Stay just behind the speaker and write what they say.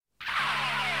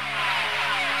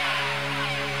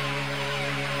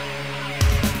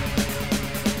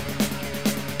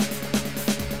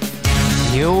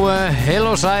Heil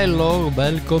og sæl og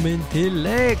velkomin til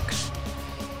leiks.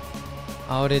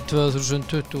 Árið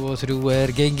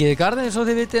 2023 gengið í garðin eins og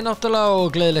þið vitið náttúrulega og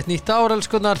gleðilegt nýtt ár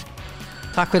elskunnar.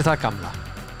 Takk fyrir það gamla.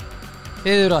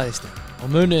 Þið eru aðeins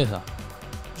og munið það.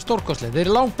 Stórkostlegt, þið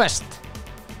eru langt best.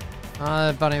 Það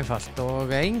bara einfalt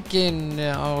og enginn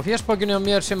á fésbókinu á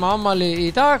mér sem afmæli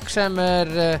í dag sem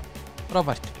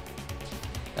frábært.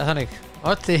 Ja, þannig,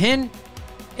 öll þið hinn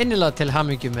innilega til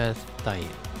hamingju með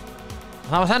daginn.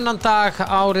 Það var þennan dag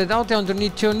árið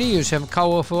 1899 sem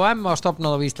KFUM var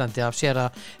stofnað á Íslandi af séra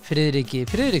Friðriki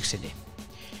Friðriksinni.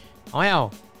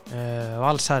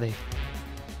 Valsari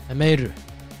meiru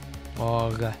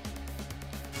og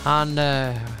hann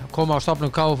kom á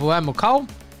stofnun KFUM og K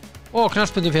og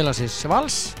knattspyrnufélagsins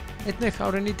Vals einnig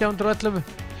árið 1911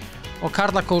 og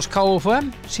Karlakós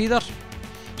KFUM síðar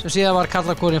sem síðar var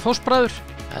Karlakórin Fossbræður.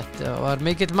 Þetta var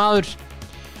mikill maður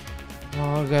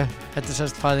og þetta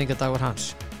sérst fæðingadagur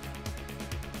hans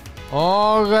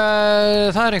og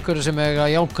það einhverju sem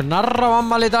Jón Gnarr á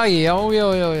afmæli í dag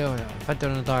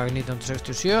fæddur hann dag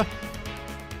 1967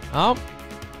 ég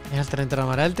held reyndar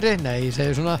hann var eldri ég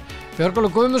segi svona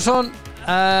Björgólfur Guðmundsson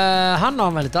hann á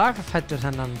afmæli í dag fæddur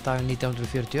þennan dag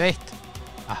 1941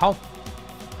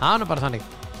 hann bara þannig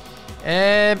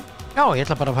ég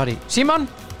ætla bara að fara í síman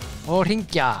og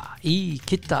hringja í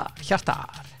Kitta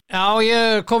Hjartar.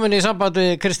 Ég komin í samband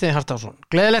við Kristinn Hjartarson.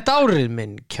 Gleðilegt árið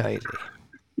minn kæri.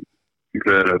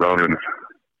 Gleðilegt árið.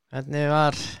 Hvernig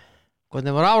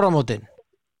var áramótin?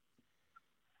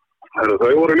 Þau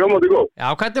voru ljómandi góð. Já,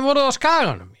 hvernig voru það á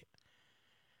Skaganum?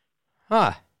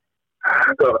 Það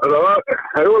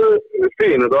voru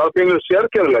fín, það var fínu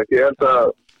sérkennilegt. Ég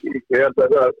held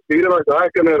að það stýrivægt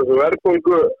hækkanir og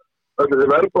verðbólgu, þessi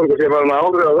verðbólgu sem var hann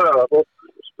áhrif á það, að fólk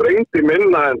sprengdi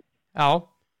minna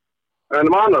en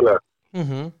vanalega.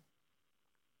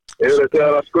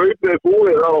 Þegar að skaupið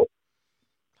búið þá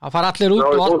það fara allir út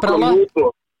og allt brjála?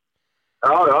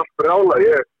 Allt brjála.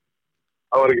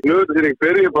 Það var ekki nöðsýring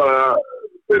fyrir bara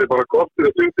kortir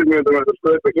og 20 mínútur með þetta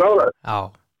skaupið kláraði.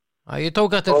 Ég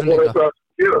tók eftir þessu líka. Það var eitthvað að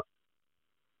gera.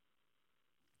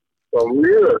 Það var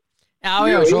mjög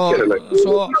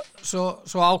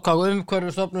svo ákvað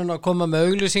umhverfisstofnun að koma með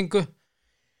auglýsingu.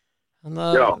 Þannig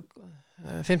að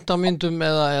 15 mínútum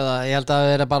eða ég held að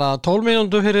það er bara 12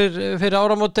 mínútum fyrir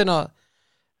áramótin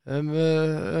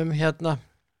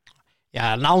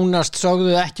nánast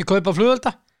sögðu ekki kaupa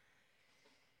flugvelda.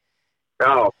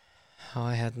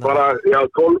 Bara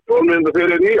 12 mínútur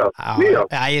fyrir nýja.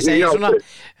 Ég segi svona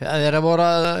það er að voru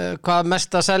hvað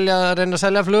mest að reyna að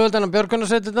selja flugveldana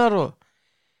björgunarsveitirnar og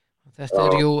þetta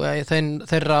er jú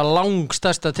þeirra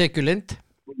langstærsta tekjulind.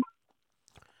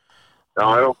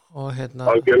 Og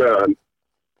algjörlega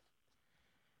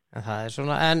en það er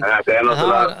svona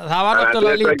það var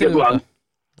náttúrulega lítið plan.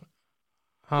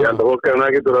 Ég held að fólk hefði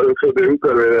ekki að hugsa út í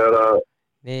umhverfið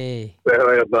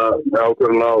þegar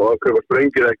ákvörðun á að kaupa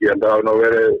sprengir ekki en það hafi ná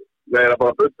verið meira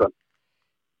bara buttan.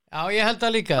 Ég held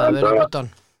að líka það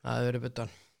verið buttan.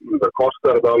 Það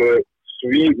kostar þetta alveg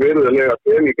svívirðulega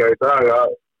peninga í dag að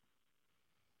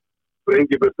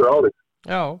sprengi buttur á því.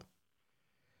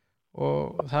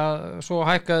 Og það svo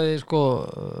hækkaði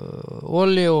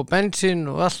olíu og bensín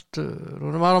og allt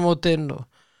rúnum áramótin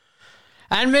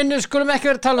en við skulum ekki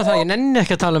vera að tala um það ég nenni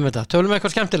ekki að tala um þetta, tölum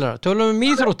eitthvað skemmtilega tölum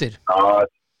íþróttir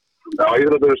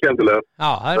íþróttir eru skemmtilega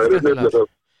það er skemmtilega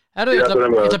ég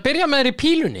ætla að byrja með þér í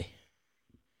pílunni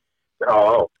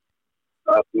það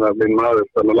er minn maður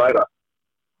þannig að læra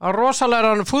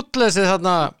rosalega hann fullesið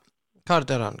þarna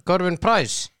hvað er hann, Gervin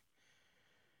Price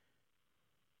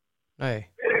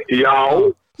Já,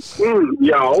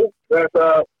 þetta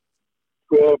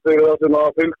fyrir það sem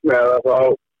hafa fylgst með þá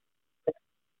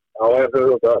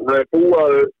það er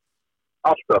búaður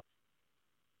alltaf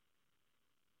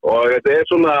og þetta er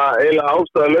svona eiginlega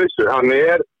ástæðulausu hann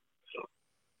er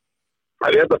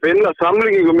að finna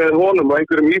samlíkingu með honum og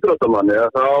einhverjum íþróttamanni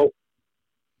þá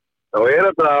er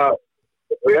þetta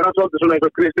hann svolítið svona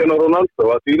einhver Cristiano Ronaldo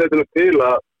að því leytinu til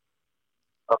að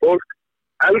fólk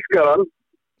elskar að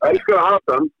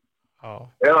hata hann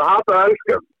eða hata að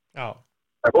elska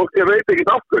en fólk veit ekki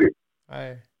af hverju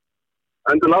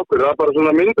endur af hverju, það er bara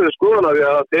svona myndir skoðan af því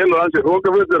að það telur hans í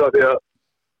hrókaflutur af því að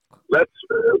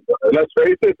let's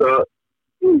face it það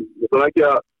er ekki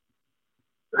að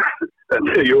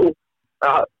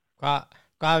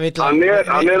hvað vill hann er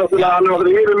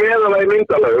yfir meðalega í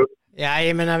myndalegu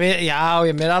ég meina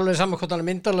ég meina alveg saman hvort hann er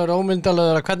myndalegur og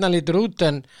ómyndalegur að hvernig hann lítur út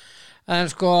en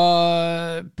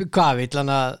hvað vill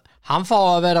hann fá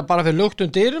að vera bara fyrir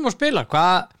luktum dyrum og spila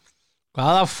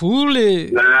hvaða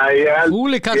fúli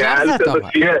kall er þetta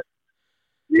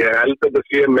ég held að þetta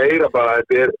sé meira bara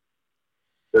þetta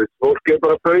fólk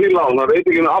bara að baula og það veit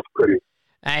ekki af hverju.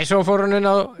 Nei, svo fór hún inn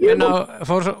á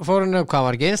fór hún inn á, hvað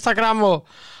var ekki, Instagram og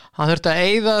hann þurfti að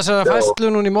eyða þessara fæslu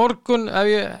núna í morgun ef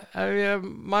ég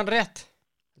man rétt.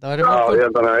 Það var í morgun. Já, ég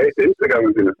held að það eitt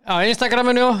Instagraminu sínu. Já,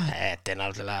 Instagraminu, þetta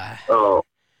náttúrulega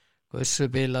hversu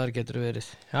bilaður getur verið.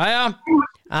 Jæja,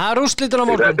 það er úrslitin á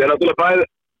morgun. Þetta er náttúrulega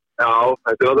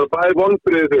bæði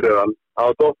vonbrigði fyrir hann á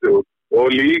dottið út og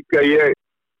líka ég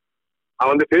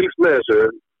hafandi fylgst með þessu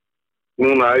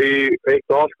núna í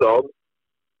 1,5 ár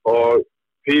og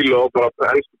pílu og bara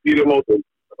helstu pílumótum.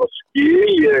 Þá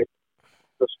skil ég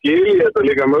þetta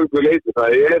líka mörgu leyti. Það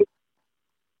er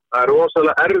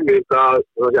rosalega erfitt að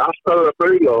það sé alltaf vera að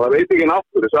baula og það veit ekki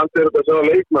aftur. Samt þetta svo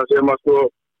leikmann sem að sko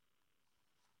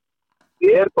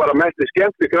er bara mest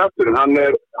skemmti krafturinn.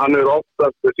 Hann er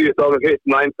oftast síðust áður hitt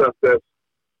næntast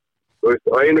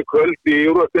á einu kvöldi í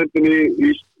úrvalsdeildinni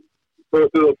í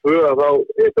 2002 þá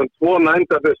hitt hann 2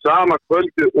 næntast sama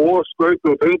kvöldi og skaut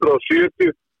út 170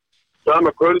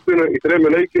 sama kvöldinu í 3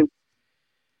 leikjum.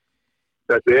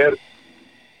 Þetta er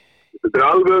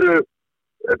alvöru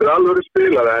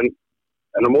spilar en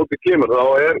á móti kemur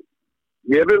þá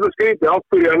ég vil það skrýti af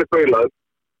hverju hann er baulað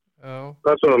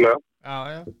persónulega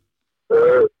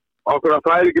okkur hann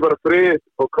fær ekki bara frið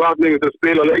og kvartningu til að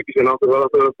spila leiki sinna okkur það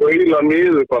að baula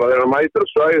niður bara þegar hann mætir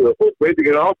að svæða og fólk veit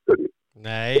ekki af hverju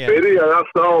það byrjaði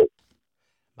alltaf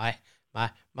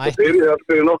það byrjaði alltaf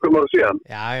fyrir nokkur ára síðan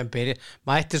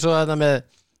mætti svo þetta með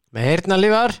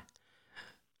heyrnarlífar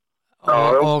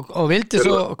og vildi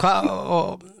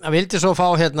svo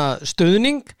fá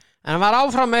stuðning en hann var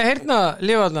áfram með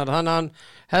heyrnarlífarnar þannig að hann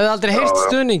hefði aldrei heyrt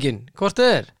stuðningin hvort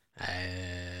þið er?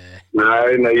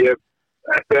 Nei, ég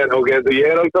er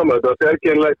alveg saman, þetta er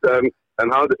sérkennlegt en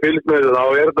hann fylgst með þetta þá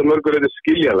er þetta mörguleiti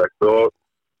skiljanlegt og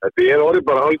þetta er orðið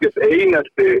bara hálfgett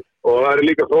einelti og það er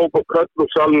líka hróp og köll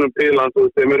úr salnum til hans og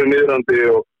þeim eru niðrandi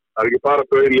og það er ekki bara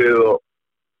baulið og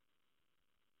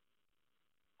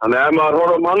þannig ef maður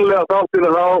horfður á mannlega þáttina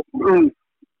þá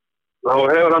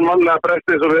hefur hann mannlega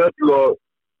brestið eins og við öll og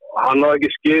hann hafa ekki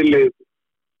skilið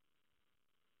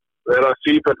vera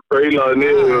sífælt baulaði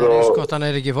niður og skott hann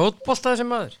ekki fótbolta þessi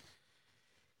maður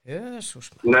Jesús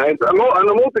Nei, en á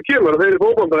móti kemur þeir í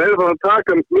fótbolta það að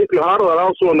taka miklu harðar á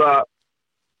svona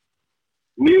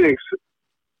nýðings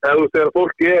eða þegar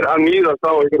fólk að nýðast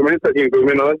á einhverjum einstaklingum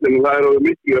minna vellinu það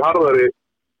miklu harðari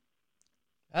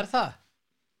Er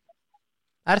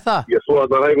það? Ég svo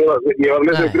að ég var að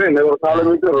lesa grein, ég var að tala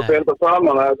þetta og þetta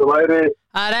saman að þetta væri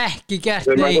Það er ekki gert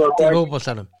neitt í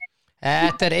fótboltanum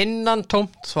Þetta er innan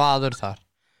tómt svaður þar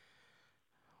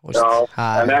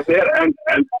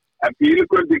en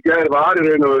bílukvöldi gær var í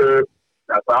raun og veru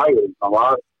daginn, það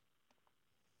var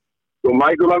svo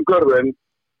Michael Van Gerwen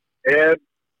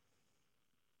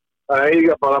að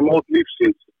eiga bara mót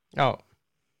lífsins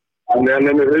hann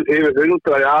nefnir yfir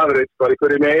 100 í aðrið bara í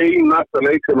hverjum einasta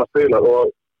leik sem að spila og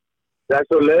það er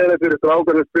svo leiðilegt fyrir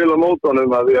strákarnir spila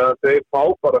mótunum að því að þeir fá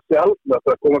bara sjálfnast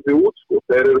að koma til útskot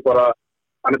þeir eru bara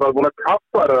hann er bara búin að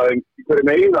kappara það í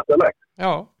hverjum einasta leik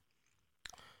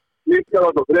líka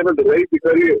það og þrefaldur veit í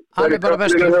hverju hann er bara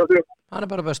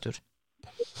bestur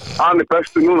hann er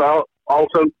bestur núna á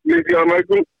samt líka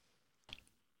Michael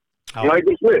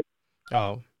Smith já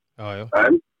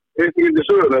en fyrst ekki til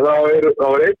söguna þá er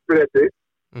eitt bretti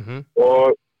og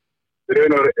þeir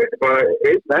eru bara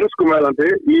einn enskumælandi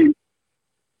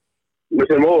með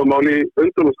sem óðumál í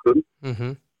undanúrslitum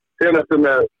sen eftir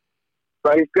með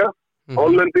Sænska,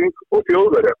 Hollending og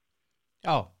Þjóðverja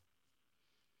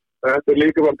þetta er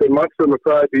líka bara til maksum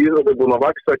hvað þetta íþrótt er búin að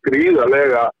vaksa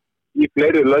gríðarlega í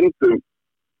fleiri löndum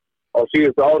á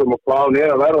síðustu árum og hvað hann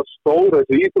að vera stór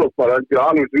þessi íþrótt bara ekki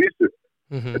alveg vísu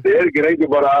þetta er ekki reyngi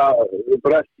bara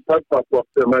brest töfnarsport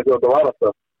sem þetta var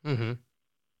alltaf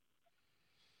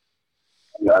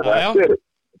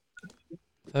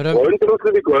og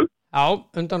undanúrslit í kvöld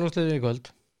undanúrslit í kvöld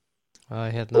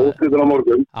úrslitin á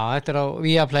morgun þetta er á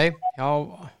Viaplay hjá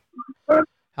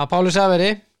Páli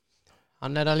Sæveri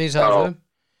hann er að lýsa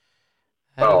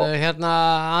þessu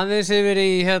aðeins yfir í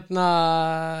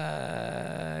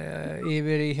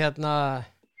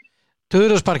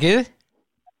Tuðrúsparkið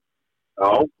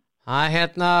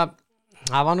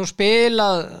það var nú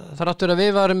spilað þráttur að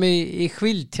við varum í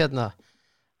hvíld það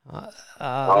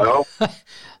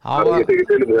er ekki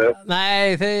til það nei,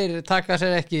 þeir taka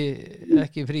sér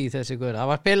ekki frí þessi guður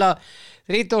það var spilað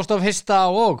 31.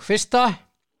 og 1.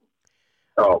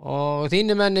 og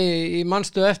þínir menni í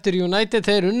manstu eftir United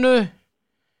þeir unnu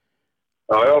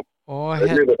og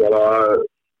þeir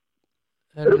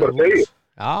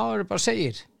eru bara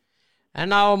segir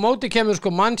en á móti kemur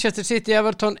Manchester City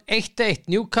Everton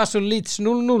 1-1 Newcastle Leeds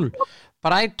 0-0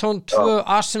 Brighton 2,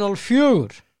 Arsenal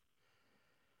 4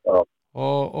 Já.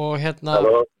 og hérna Það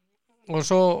var og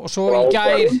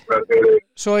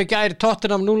svo í gær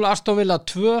Tottenham 0, Aston Villa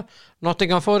 2,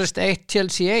 Nottingham Forest 1,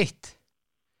 Chelsea 1.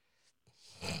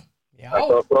 Já.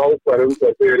 Þetta var frábær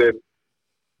umferð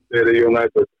fyrir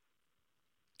United.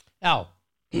 Já.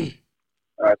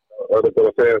 Það er bara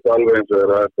að segja þetta alveg eins og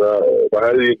það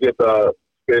hefði ég geta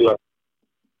spila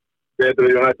betur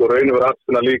í United og raunum verið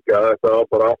Arsenal líka. Þetta var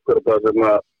bara ákveður það sem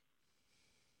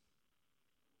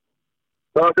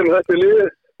þetta liði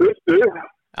þurftu.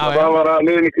 Það var að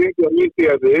liðin í kringu að nýti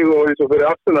að þig og eins og fyrir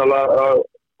Arsenal að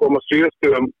koma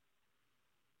 70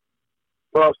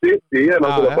 frá City. Ég er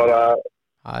náttúrulega bara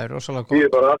það er rosalega góð. Ég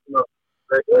er bara Arsenal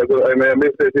með að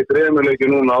mista þessi þremuleiki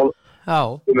núna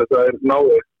til þess að er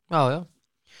náður. Já.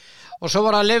 Og svo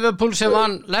var það Liverpool sem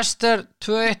vann Leicester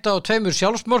 2-1 á 2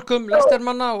 sjálfsmörkum Leicester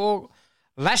manna og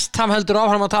West Ham heldur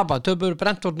áfram að tapa. Töpur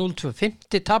Brentford 0-2,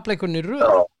 50 tapleikurinn í röð.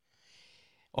 Já.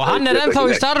 Og hann er ennþá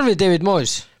í starfi, David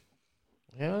Moyes.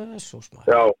 Jesus maður.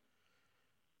 Já.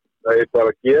 Það er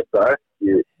bara geta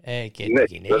ekki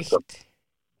neitt.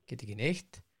 Get ekki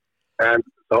neitt. En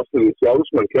það sem við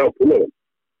sjálfsmenn kjá púlaðum.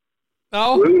 Já.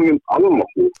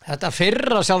 Þetta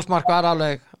fyrra sjálfsmark var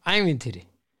alveg ævintýri.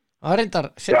 Það reyndar...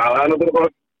 Já, það er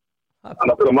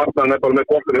náttúrulega markmann er bara með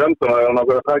boltin í höndun og það er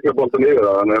náttúrulega að taka boltin yfir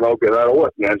það, þannig að það er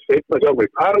óætni, en seinna sjálf mig,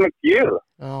 hvað er hann að gera?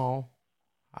 Já,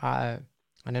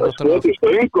 hann er náttúrulega... Það skotið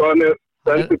stöng og hann er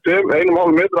stendur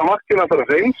 1,5 metra markina að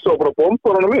reynsa og bara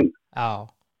bombar hann inn. Já.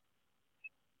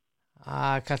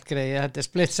 Kallt greið, þetta er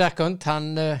split second, hann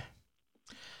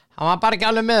var bara ekki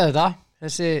alveg með þetta,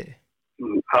 þessi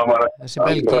belgi. Hann var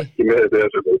ekki með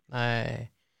þetta.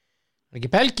 Nei. Það er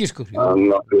ekki belgískur,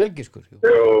 belgískur.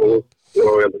 Jó, ég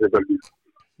held að það er belgískur.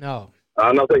 Já.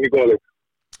 Hann átti ekki góða leik.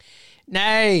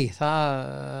 Nei,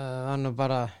 hann er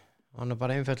bara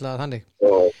einfaldlega þannig.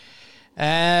 Já.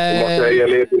 Þú mátt segja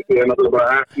litur, það er náttúrulega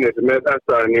bara efnið með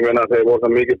þetta, en ég menna að þeir voru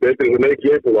það mikið betri sem leik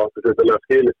litur og áttu þetta að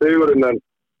skilja sigurinn, en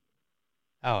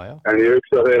en ég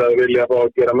hugsa þeir að vilja fá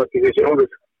að gera mörg í þessi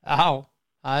hóður. Já,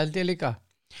 það held ég líka.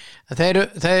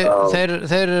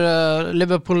 Þeir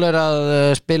Liverpool er að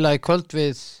spila í kvöld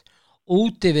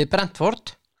úti við Brentford.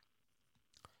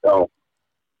 Já.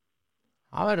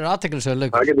 Það verður athyglisverður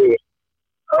leikur. Það getur verið.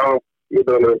 Já,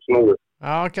 getur verið snúið.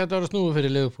 Já, getur verið snúið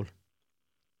fyrir Liverpool.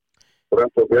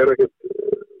 Brentford er ekkert,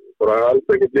 bara alls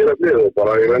ekkert gera lið og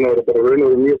bara ég reyna að vera bara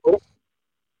mjög góð.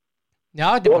 Já,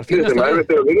 þetta er bara fínasta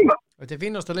lið. Þetta er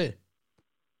fínasta lið.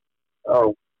 Já,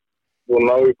 og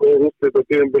náðu góð úrslit á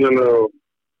tíðanbílinu og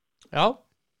já.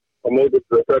 Á mótið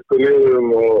sterkur liðum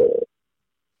og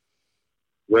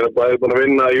við erum bæði búin að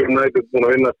vinna United, búin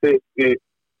að vinna City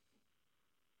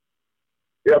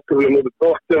jafnvel mótið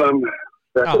Tottenham.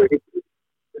 Þetta er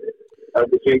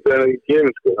ekkert sýnt en ekki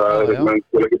gefin sko. Það er menn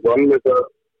sko ekki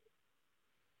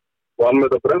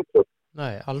vannmeta Brentford.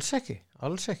 Nei, alls ekki.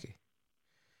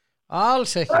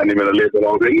 En ég meina liðbúin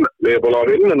á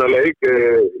vinna leik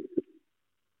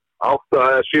 8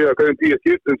 eða 7 hverjum 10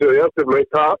 skiptum sem ég eftir blöitt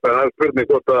tap, en það er spurning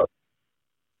hvort að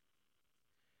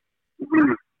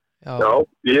Já,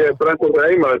 ég er Brentford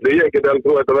heima, ég geti alveg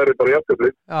trú að þetta verði bara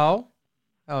jafntefli. Já,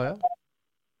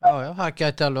 það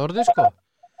geti alveg orðið sko.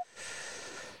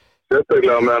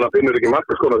 Sérstaklega meðan hann finnur ekki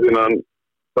markaskona sína hann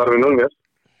Darwin Núñez.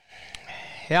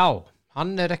 Já,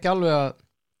 hann er ekki alveg að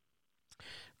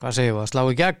hvað segir við, að slá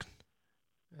í gegn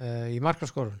í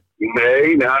markaskorun.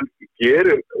 Nei, hann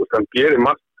gerir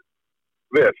margt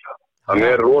vel. Hann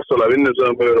er rosalega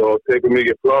vinnusamur og tekur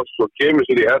mikið pláss og kemur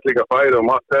sér í hellinga færi og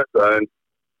margt þetta, en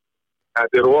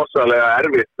þetta er rosalega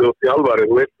erfitt og þjálfari.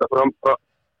 Þú veist að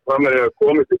frammeir er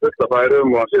komið til fulla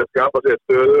færum og hann sé að skapa sér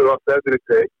stöður og allt þetta í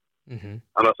teik.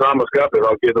 Þannig að sama skapir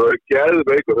þá getur það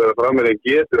geðveikur þegar frammeirinn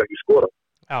getur ekki skorað.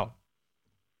 Já.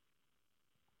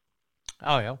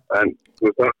 En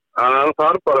hann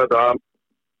þarf bara þetta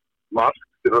margt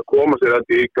til að koma sér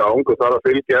þetta í gang og þarf að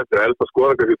fylgja eftir helst að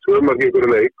skora kannski 2 mörk í einhverju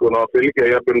leik og ná að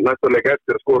fylgja jafnvel næsta leik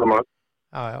eftir að skora mark.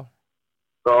 Já.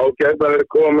 Þá geta verið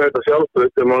komið með þetta sjálfstöð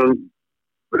sem hann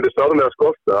verið sárlega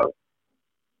skorta,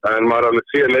 en maður alveg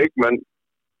sé leikmenn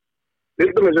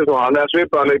til dæmis eins og hann er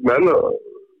svipaða leikmenn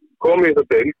komið í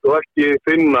þetta deild og ekki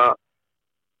finna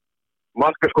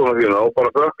markaskona sína og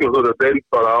bara þökkla þetta deild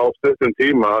bara á stuttum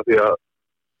tíma því að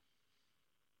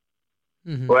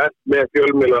og eftir með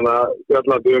fjölmiðlana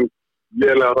fjallandi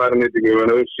lélega færanýtingu,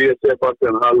 en við séð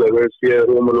Sebastian Haller, við séð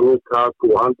Romelu Lukaku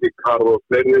og Andy Carroll og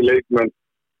fleiri leikmenn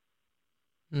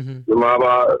sem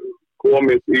hafa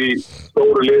komið í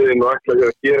stóru liðin og ætla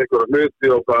að gera einhverja hluti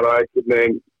og bara einhvern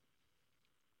veginn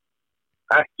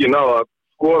ekki ná að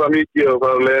skora mikið og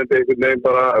það leiðandi einhvern veginn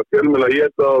bara fjölmiðla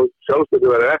éta og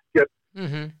sjálfstöðu verið ekkert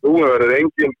Nú verður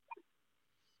engin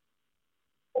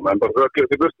og menn bara þökklega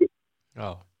til burtu. Já.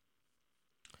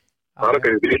 Það er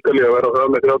ekki Ítalía að vera það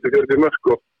með 30-40 mörk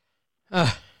sko.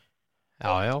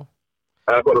 Já.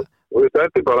 Bara, og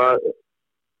þetta er bara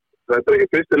þetta er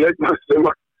ekki fyrsti leikmann sem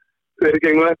að fyrir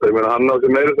gegn þetta. Ég meina hann á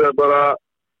sem meira segja bara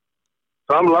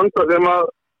samlanda sem að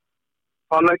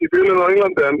hann ekki fjölinn á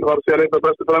Englandi en var sér eitt af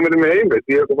bestu framherjum í heimi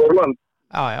í eitthvað Forland.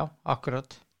 Já, akkurat.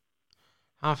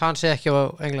 Hann fann sig ekki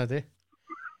á Englandi.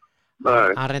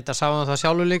 Nei. Hann reyndi að sá það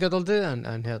sjálfur líka dálítið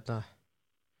en hérna.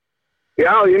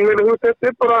 Já, ég meina þetta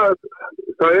er bara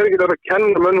það er ekki það að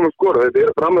kenna mönnum að skora. Þetta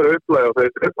er framherju upplæg og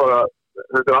þetta er bara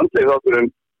þetta er andlega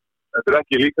þátturinn. Þetta er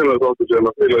ekki líkamlega þáttur sem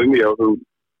að spila inn í á þessum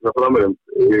framherjum.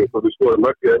 Þú skoður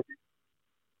mörkið ekki.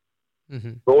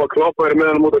 Þó að Kloppa með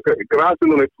hann út af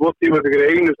grasinu í 2 tíma fyrir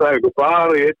einu stæðing og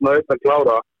bara í einn að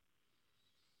klára.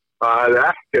 Það er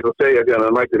ekkert að segja því að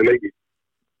hann mætir í leiki.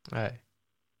 Nei.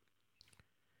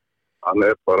 Hann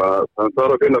er bara, hann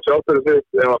þarf að finna sjálfstæði sitt,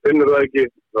 ef hann finnur það ekki,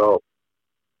 þá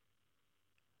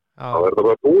er það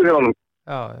bara búið hjá honum.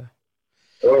 Já.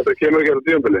 Það kemur ekki að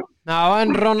tímabili. Já,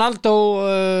 en Ronaldo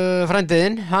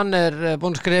frændiðinn, hann er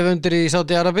búinn að skrifa undir í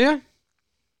Sádi-Arabíu.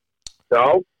 Já.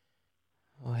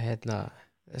 Og hérna,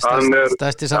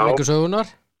 stærsti samningur sögunar.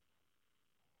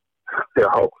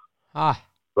 Já.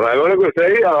 Það var einhver að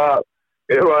segja að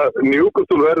ef að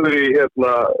Newcastle verður í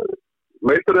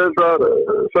meistaradeildar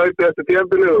sæti eftir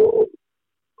tímabili og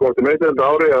komið til meistaradeildar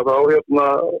ári að þá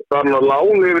þarf hann að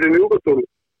lána yfir í Newcastle.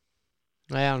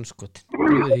 Nei, anskot. Ég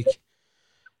veit ekki.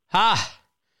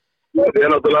 Þetta er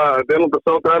náttúrulega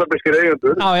sátt-arabískir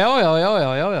eigendur. Já,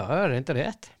 það er reyndar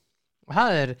rétt.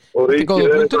 Það er góður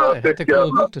punktur. Þetta er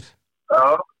góður punktur. Já,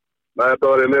 þetta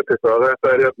var ég letist og þetta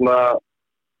er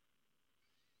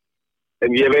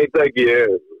en ég veit ekki,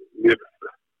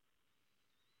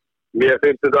 mér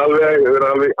finnst þetta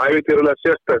alveg ævintýralega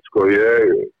sérstætt, sko.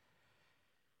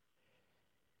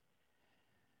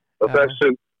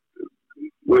 Þessum,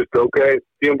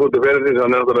 tímabúti fyrir því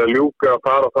hann er náttúrulega að ljúka,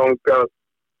 fara þangað.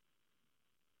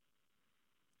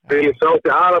 Fyrir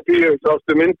Sádi-Arabíu,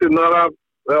 sástu myndirnar af,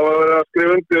 það var að vera að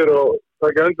skrifa undir og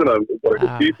taka undina. Bara ekki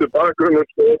skýtur bakgrunn,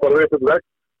 bara við þetta vekk.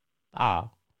 Já,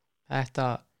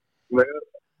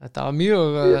 þetta var mjög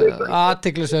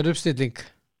athyglisverð uppstilling.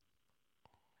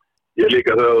 Ég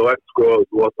líka þegar þú ert sko,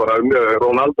 þú varst bara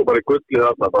Ronaldo bara í gulli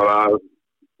þarna, bara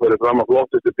verið fram að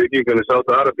flottustu byggingunni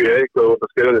Sádi-Arabíu eitthvað og það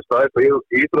skrifaði stæð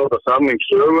íþróttasamning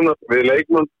söguna við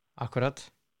leikmann. Akkurat.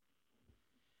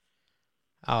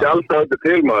 Sjálft að þetta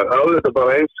til maður, á þetta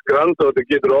bara eins grand og þetta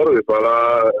getur orðið, bara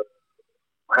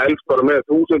helst bara með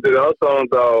 1000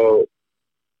 aðdáðanda og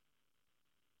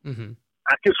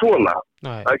ekki svona.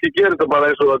 Nei. Ekki gera þetta bara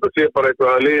eins og þetta sé bara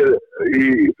eitthvað lið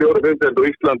í 4-5 og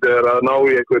Íslandi er að ná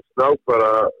í eitthvað strák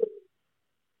bara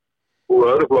úr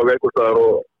öðruflokk eitthvað staðar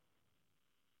og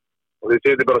þið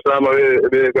setjum bara sama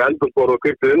við eitthvað eldurspor og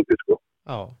kviktið undir sko.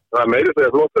 Það er meiri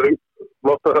þegar flottari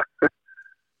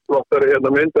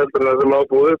myndeldur en það sem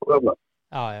ábúið upp þarna.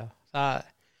 Já,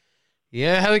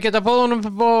 ég hefði getað bóð honum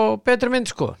på betri mynd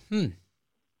sko.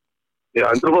 Já,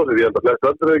 100%, ég held að flest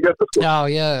allir hefði gert það sko. Já,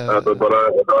 þetta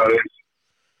var eins.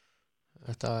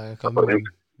 Þetta er eitthvað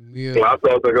mjög glata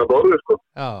á þetta eitthvað orðið sko.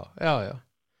 Já.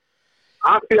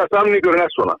 Af því að samningurinn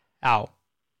er svona. Já,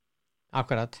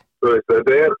 akkurat. Þú veist,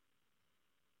 þetta er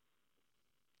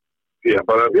ég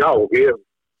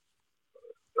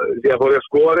fór að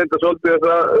skoða reynda svolítið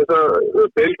þessa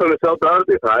deildarinn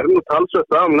Sádi-Arabíu. Það er nú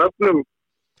talsvert af nöfnum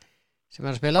sem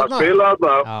er að spila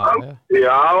þarna.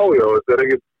 Já, þetta er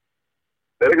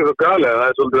ekki svo galið. Það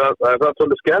er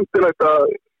svolítið skemmtilegt að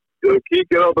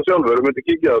kíkja á þetta sjálfur, við myndum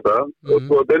kíkja á þetta og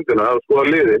skoða deildina og skoða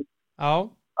liðin.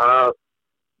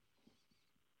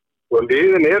 Og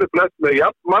liðin eru flest með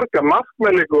jafn marga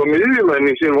markmenningu og miðjumenn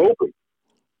í sínum hópum.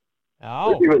 Já.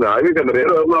 Ég veit að æfingarnir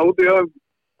eru þarna úti á þeim.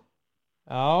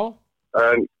 Já.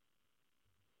 En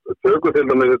tökum til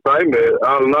dæmis þetta dæmi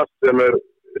Al-Nassr sem er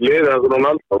liðið hans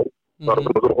Ronaldo, bara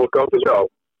svo fólk átt að sjá.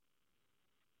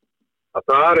 Að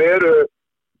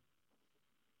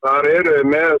þar eru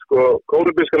með sko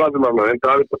kólumbíska landamæðurinn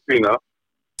David Ospina.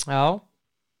 Já.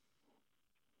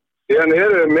 Síðan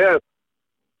eru með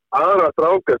aðra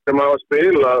strákar sem hafa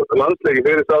spilað landsleiki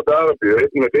fyrir Sádi-Arabíu,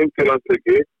 einn með 50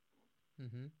 landsleiki,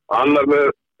 annar með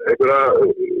einhverja,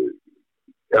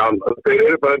 þeir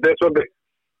eru bara,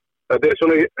 þetta er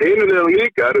svona einulega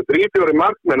líka, það eru 3-4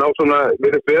 markmenn á svona,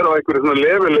 verið fyrir á einhverju svona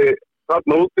leveli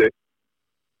þarna úti.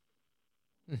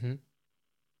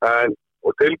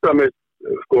 Og til dæmis,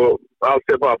 sko,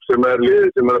 Al-Shabaab sem er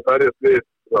liðið sem er að ferjast við,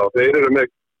 þeir eru með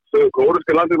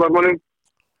kóruska landinmarmannin.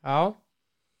 Já.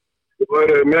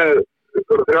 Þeir eru með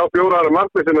 3-4 ára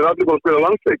markmið sem allir búin að spila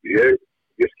landsleiki.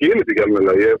 Ég skil þetta ekki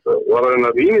alveg. Ég var að reyna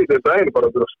að rýna í þetta daginn bara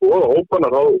til að skoða hópana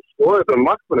þá skoða þetta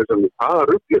markmið sem það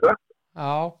rugglir þetta.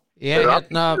 Já, ég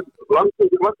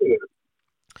landsleiki markmið.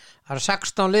 Það eru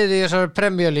 16 liði í þessari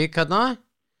Premier League hérna.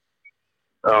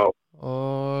 Já.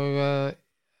 Og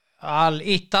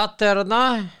Al-Ittihad hérna.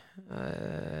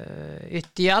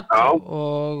 Ittihad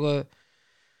og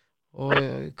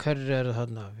hver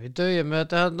þarna? Við dögjum með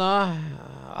þetta hérna.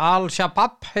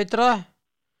 Al-Shabab heitir það.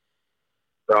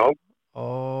 Já.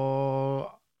 Og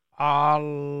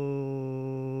Al-Tai,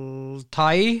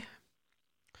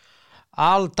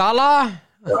 Al-Dala,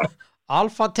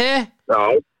 Al-Fateh.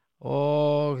 Já.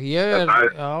 Og ég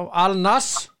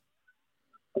Al-Nas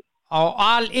á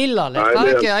Al-Hilal,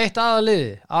 það ekki eitt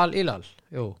aðaliði, Al-Hilal,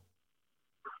 jú.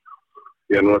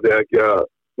 Ég noti ekki að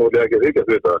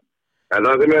þykjast við það. En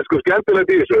það sem sko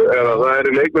skemmtilegt í þessu að það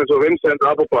eru leikmenn svo Vincent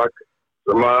Abubak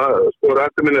sem að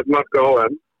skora eftirminnið marka á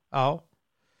henn. Já.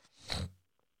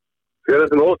 Fyrir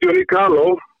þetta 89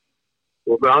 Kaló,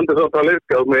 og með Andersson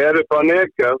Talisca, og með Erik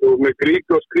Banega, og með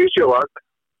Grigos Krisjovac,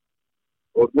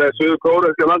 og með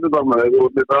Suður-Kóreska landindarmanni, og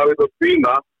með David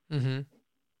Ospina,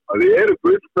 að þið eru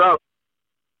fullt af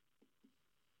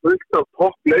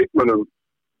topp leikmennum.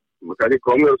 Man kan ekki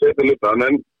koma og setja lita, en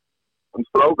hann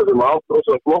strákar sem átt og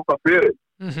svo flotta fyrir.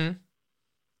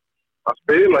 Að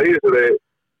spila í þessari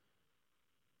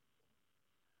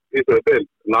bil.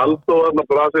 Naldo þarna,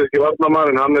 brasilíski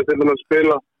varnarmaðurinn, hann til dæmis að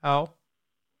spila. Já.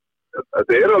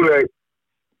 Þetta alveg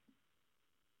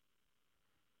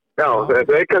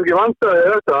þetta kannski vantaði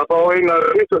þetta að fá eina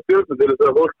risastjörnu til þess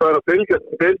að fólk fara að fylgjast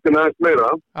í deildina aðeins meira.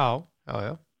 Já.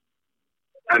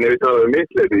 En ég veit að það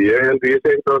mitt leiti. Ég held ég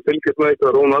segi að fylgjast með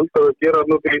eitthvað Ronaldo að gera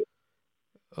nú til.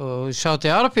 Og Saudi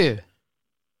Arabíu?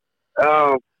 Já.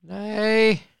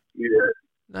 Nei. Ég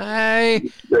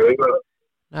veit að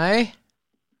Nei.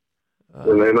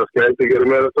 En eina skæti gerir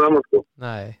meira saman, sko.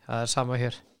 Nei, það sama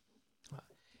hér.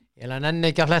 Ég nenni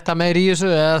ekki að fletta meir í þessu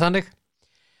eða þannig.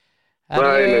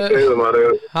 Nei, segðu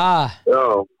maður. Já.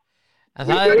 En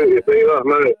ég segi það,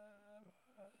 nei.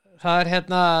 Það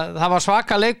hérna, það var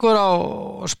svaka leikur á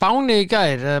Spáni í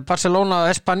gær, Barcelona og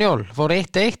Espanyol, fór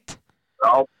 1-1.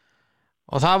 Já.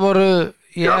 Og það voru,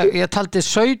 ég taldi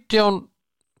 17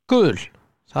 gul.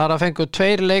 Það er að fengu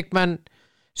 2 leikmenn,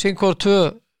 syngur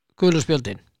 2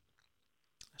 guluspjöldin.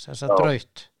 Þess að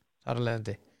draut, þar að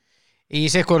leiðandi.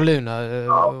 Í sikkur liðuna,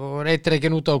 og reytir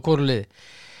ekki út á hvoru liði.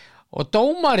 Og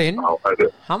dómarinn,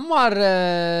 hann var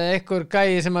einhver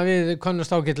gæi sem að við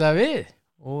kunnumst ágætlega við,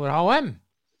 úr HM.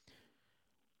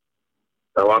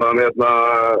 Það var hann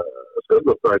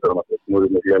Sköldarstrækar, múið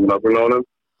með ekki nafnum á honum.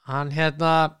 Hann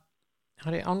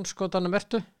hann í anskotanum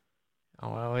ertu. Já,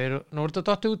 nú er þetta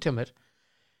dottið út hjá mér.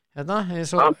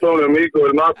 Eins og Antonio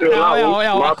Miguel Mateo Lau.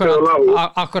 Já,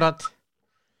 akkurat.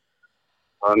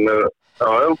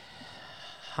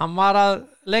 Hann var að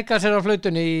leika sér á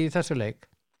flautunni í þessu leik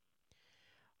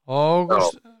og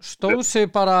stóð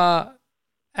sig bara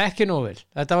ekki nóg vel.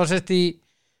 Þetta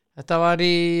var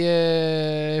í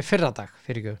fyrradag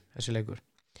fyrir þessi leikur.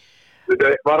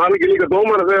 Var hann ekki líka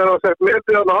dómari þegar það var sett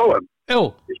metið á hann? Jú,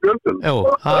 í spjöldum? Jú,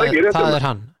 það er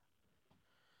hann.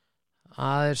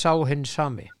 Það er sá hinn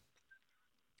sami.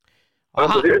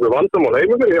 Það er eitthvað vandamál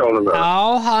heimur hjá honum? Já,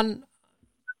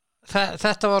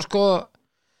 þetta var sko,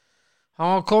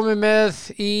 hann var komið með,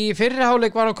 í fyrri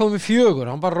hálfleik var hann komið 4,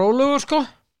 hann var rólegur sko.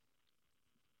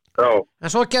 Já. En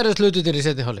svo gerðist hlutirnir í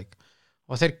seinni hálfleik.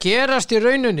 Og þeir gerast í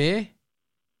rauninni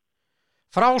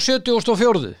frá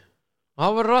 74. Og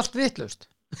það verður allt vitlaust.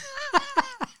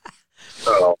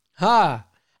 Já.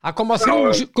 Það koma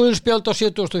 3 guðspjöld á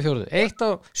 74. 1 á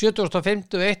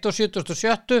 75, 1 á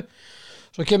 77.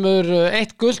 Svo kemur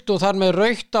 1 gult og þar með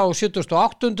rautt á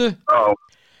 78. Já.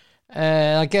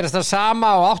 Það gerist það sama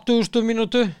á 80.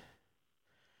 mínútu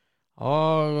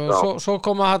og svo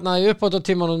koma hérna í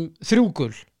uppbótartímanum 3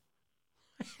 gul.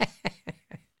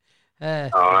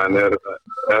 Já, en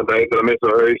þetta heitir að missa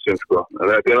hausinn sko. En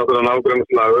þetta náttúrulega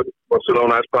nágrannaslagur,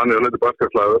 Barcelona, Espanyol, þetta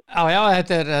borgarslagur. Já,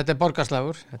 þetta er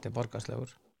borgarslagur.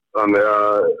 Þannig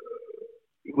að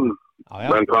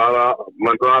menn fara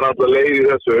alltaf leið í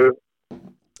þessu.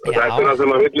 Þetta er það sem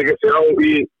maður vill ekki sjá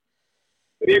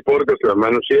í borgarslag,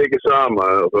 menn sé ekki sama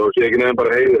og þá sé ekki nefn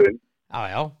bara heiðurinn.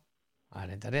 Já, það er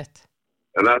enda rétt.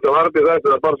 En þetta var til þess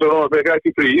að Barcelona fekk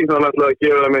ekki frí, þannig að það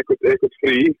gefa þeim eitthvað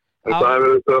frí, en það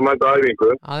hefur þetta að mæta æfingu.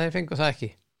 Já, þeir fengu það ekki.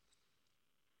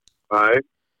 Nei.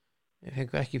 Þeir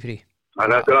fengu ekki frí. En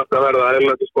þetta er alltaf að verða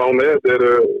erlend í Spáni, þetta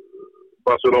eru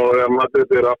Barcelona og Real Madrid,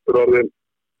 þetta er aftur orðin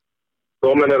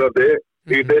dominerandi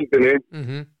í deildinni.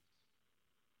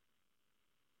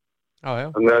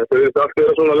 Já. Þannig að þau allt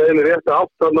vera svona leiðinni rétt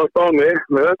átt þarna á Spáni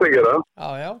með þetta að gera.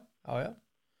 Já.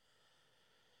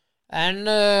 En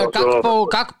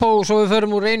Gakpo, svo við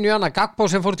förum úr einu í annað, Gakpo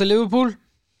sem fór til Liverpool.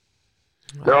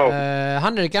 Já.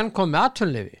 Hann ekki enn komið með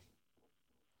atvinnuleyfi.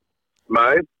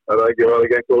 Nei, var ekki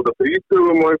út af 30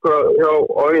 og eitthvað hjá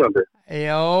á Englandi.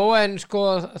 Já, en sko,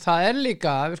 það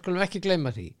líka, við skulum ekki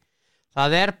gleyma því.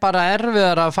 Það bara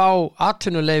erfiðar að fá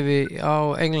atvinnuleyfi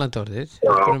á Englandi orðið.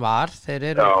 Þeir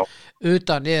eru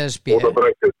utan ESB. Út af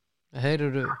Brexit.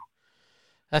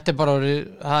 Þetta bara orðið,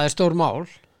 það stór mál.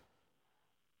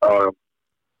 Já.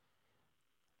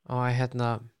 Og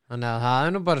þannig að það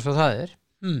nú bara svo það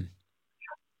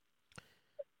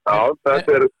Já,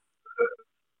 þetta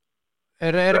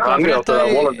Er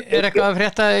eitthvað að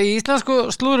frétta í íslensku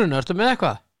slúrinu? Ertu með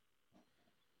eitthvað?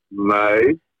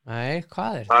 Nei,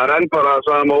 hvað það enn bara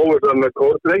sama óvissan með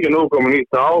Kortrengi, nú komin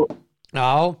nýtt ár.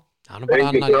 Já,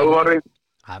 engin þjálfari.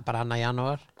 Það bara annar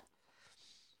janúar.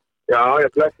 Já, ég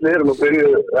flestir nú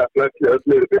flestir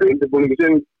öllir fyrir undirbúningi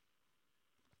sinn.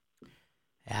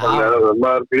 Já. Þannig að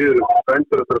maður býður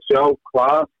spenntur að sjá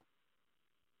hvað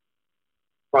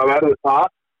verður það.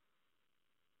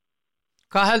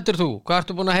 Hvað heldur þú? Hvað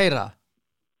ertu búin að heyra?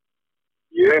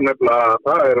 Ég nefnilega,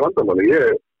 það vandamáli.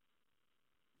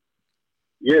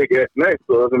 Ég ekki eitt neitt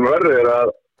og það sem verður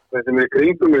að þeir sem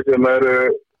kringum mig sem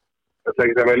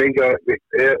sem vel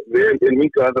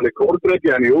minnkað endalegi Kortrengi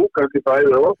en jú, kannski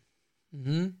bæði og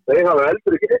þeir hafa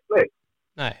heldur ekki eitt neitt.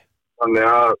 Nei. Þannig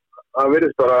að það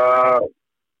virðist bara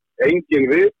engin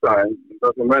vita en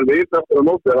það sem menn vita eftir á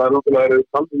móti það náttúrulega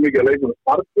samtidig mikið að leikum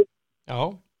sparki. Já.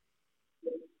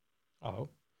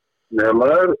 Nei,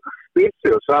 maður styrsi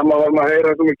og sama var maður að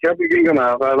heyra með Keflvíkingana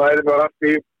að það væri bara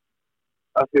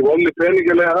allt í voli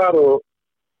peningilega þar og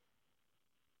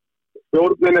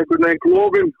stjórnin einhvern veginn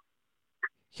klofin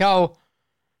hjá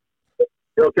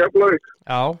Keflavík.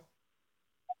 Já.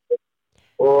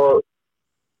 Og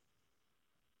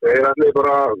þeir allir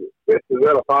bara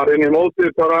að fara inn í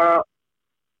mótið bara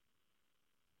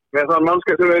með þann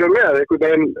mannskap sem við erum með einhvern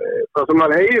veginn það sem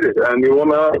maður heyrir en ég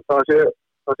vona að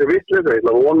það sé vittlið, ég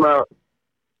ætla að vona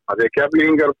að því að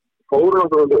Keflvíkingar fóru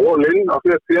og linn á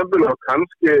því tímabil og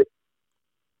kannski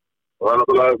og það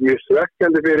náttúrulega mjög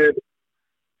svekkjandi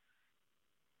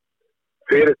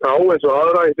fyrir þá eins og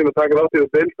aðra sem að taka rátt í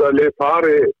það bild að lið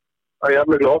fari að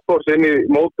jafnveglega offors inn í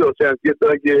móti og segja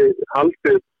geta ekki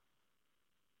haldið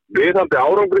viðhaldi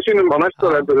árangri sínum á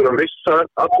næsta þetta fyrir að vissa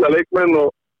alla leikmenn og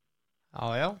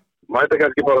mæta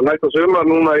kannski bara næsta sumar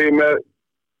núna með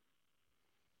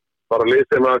bara lið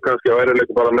sem að kannski að vera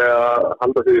líka bara með að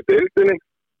halda sig í deildinni.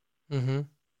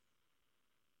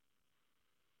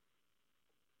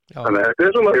 Þannig að þetta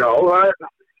svona,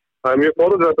 það mjög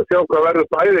forðulegt að sjá hvað verður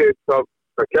bæði það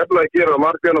Keflavík að gera á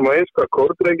markanum og eins hvað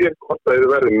Kortrengi, hvort það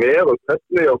verður með og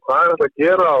hvernig og hvað það að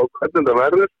gera og hvernig það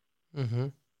verður.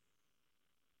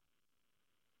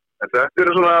 En þetta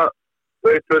eru svona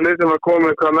þau lið sem að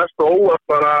koma hvað mest óvart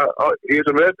bara í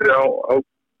þessum vetri á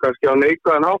kannski á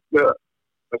neikvæðan hátt með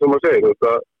sem maður segir,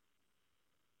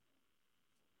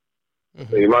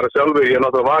 ég var sjálfur, ég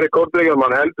náttúrulega var í Kortrengi og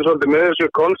mann heldur svolítið með þessu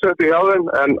konsepti hjá þeim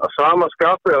en að sama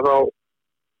skapi að þá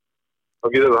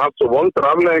getur það haft svo vondar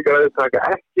afleiðingar að þið taka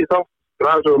ekki þátt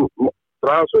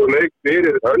draga svo leik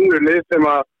fyrir önnur lið sem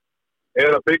að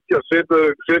byggja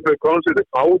svipuð konsepti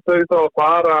á þau þá að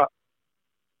fara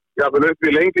jafnvel upp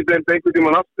í lengi deild einhvern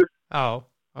tímann aftur. Já,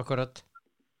 akkurat.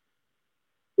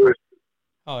 Þú veist.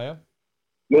 Já.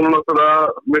 Núna náttúrulega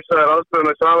missaði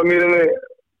aðstöðuna í Safamýrinni,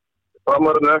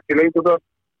 framarinn ekki lengur það.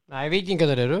 Nei,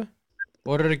 Víkingar eru.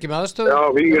 Voru ekki með aðstöðu? Já,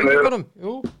 Víkingar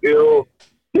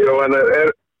Jú, en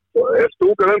er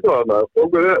stúkan ennþá þarna?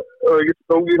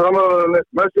 Stók í framarinn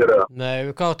með sér eða? Nei,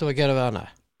 hvað áttum við að gera við hana?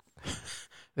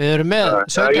 Við erum með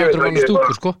 1700 mann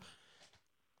stúkur, sko.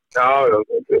 Já,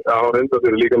 reynda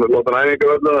fyrir líka með flottan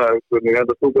æfingar en hvernig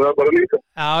enda stúkur það bara líka.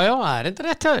 Já, það er enda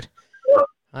rétt hjá þér.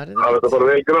 Það er þetta bara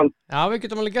vel grann. Já, við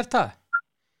getum alveg gert það.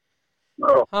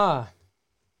 Já.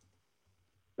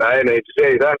 Nei, ég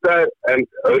segi þetta en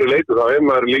öðru leitu þá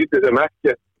maður lítið sem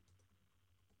ekki.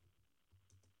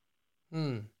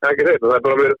 Ekki þetta, það er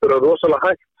bara verið rosalega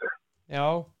hægt. Já.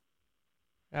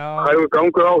 Hægur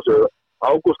gangur á sig.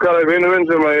 Ágúst Karl vinur minn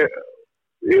sem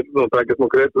ég trekkist nú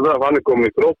greitt það, hann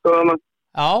komin í Þróttar hana.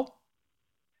 Já.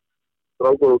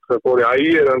 Strákur sem fór í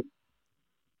Ægir en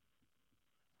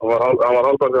hann var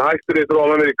halvpartinn hættur í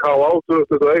þróan í K.A.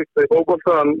 2001 í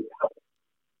fótbolta hann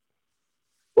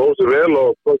stóð sér vel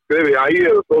og skrif í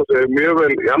Ægir og stóð sér mjög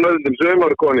vel í annaröldum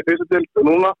sögum komin í fyrstu deild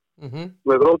núna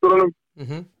með Þrótturunum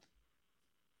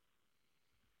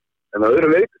en að öðru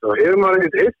leik þá hefur maður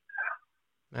ekkert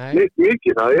hitt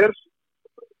mikið, það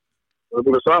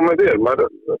það er saman þér,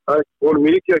 það voru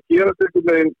mikið að gera þetta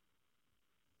meginn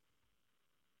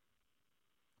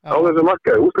á þessu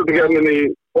markaði. Úrslutakefnin í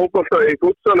fótbolta í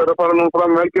futsal að fara nú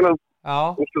fram helgina.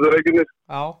 Úrslutareikirnir.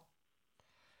 Já.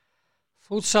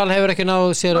 Futsal hefur ekki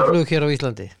náð sér að flug hér á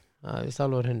Íslandi. Það er vist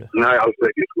alveg hennu. Nei, alls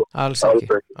ekki, sko.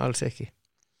 Alls ekki.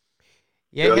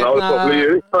 Ég náði þá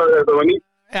flugið upp að þetta var nýtt.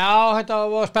 Já, þetta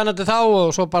var spennandi þá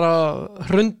og svo bara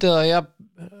hrundið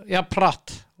það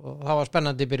pratt og það var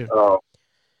spennandi í byrjun.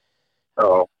 Já.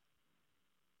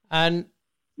 En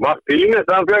Martínez,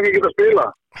 hann fekk ekki að spila.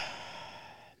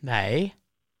 Nei.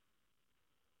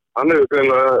 Hann hefur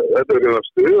greinlega, þetta er greinlega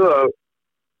stuð að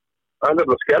hann er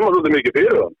að skemma svolítið mikið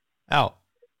fyrir hann. Já.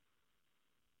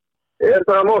 Er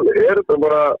það máli? Er þetta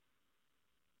bara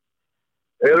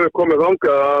erum við komið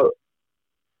þangað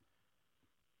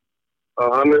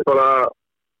að hann er bara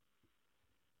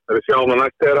ef við sjáum hann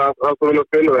ekki þegar hann svo vilja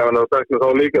spila þegar hann er að tekna þá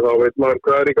líka þá veit maður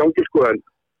hvað er í gangi sko en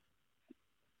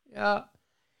Já,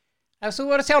 ef þú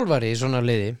verður þjálfari í svona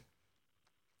liði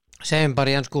segjum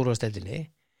bara í ensku úrvalsdeildinni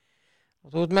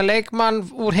og þú ert með leikmann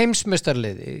úr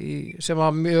heimsmeistaraliði sem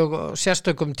var mjög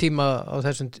sérstökum tíma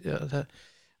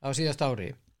á síðast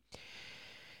ári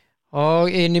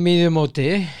og inn í miðjumóti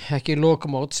ekki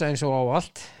lokamóts eins og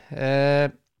ávallt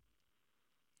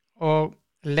og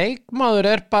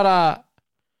leikmaður er bara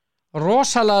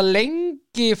rosalega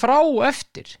lengi frá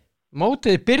eftir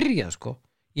mótið byrjað sko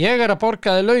ég er að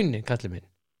borga þig launin kallið minn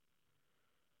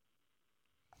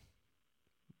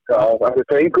Já, það er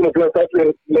fengur og flest allir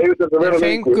leyfi til að vera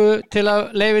lengur.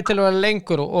 Leyfi til að vera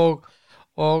lengur og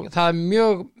það er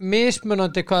mjög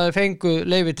mismunandi hvað þau fengu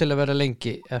leyfi til að vera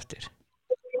lengi eftir.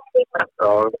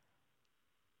 Já.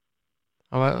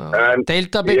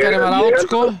 Deildabikari var átt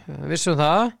sko, vissum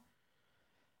það.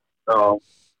 Já.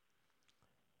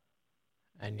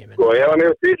 Sko, ef hann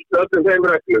hefur fylgt öllum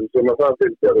þeim reglum sem að það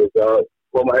fylgja að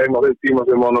koma heim á þeim tíma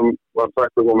sem honum var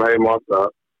sagt að koma heim og allt það.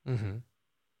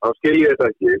 Þá skilji þetta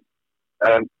ekki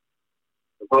en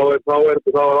þá er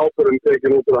ákvörðin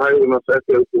tekin út af hæðun að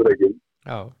setja uppstöðureikin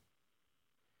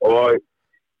og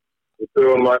við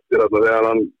töfum eftir þarna þegar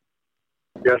hann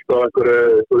gert á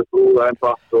einhverju brúða en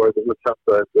fatt og eitthvað með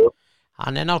tjafta þetta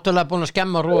Hann er náttúrulega búin að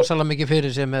skemma rosalega mikið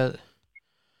fyrir sig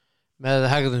með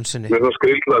hegðun sinni með það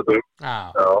skrilllætum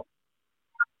Já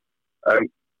en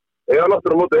ef hann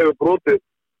aftur á móti hefur brotið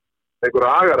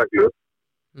einhverja agareglu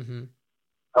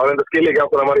þá er þetta skil ekki á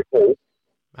hvað hann var í fót.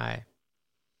 Nei.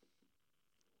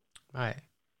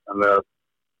 En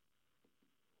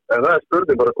það er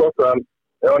spurning bara hvort að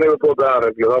ef hann hefur brotið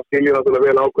aðreglu þá skil ég náttúrulega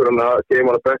vel ákvörðun að geima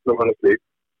hann að bekknum hann og slíkt.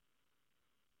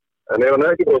 En ef hann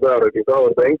ekki brotið aðreglu þá er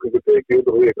þetta einhverju tekið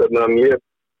út af því hvernig hann ég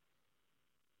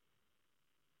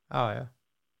Já.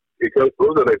 Í kvöld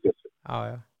brúðarreikins.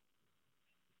 Já.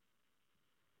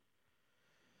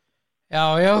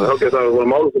 Þá getur hann búin að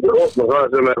mála sig til hótt og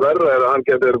það sem er verra er að hann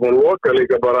getur búin að loka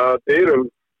líka bara dyrum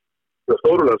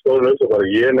stórunum eins og bara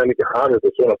ég nenni ekki hafa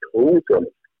þetta svona trúið.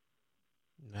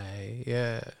 Nei,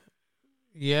 ég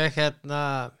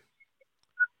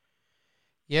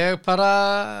ég bara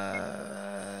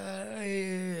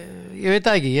ég veit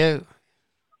það ekki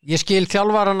ég skil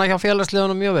þjálfarana hjá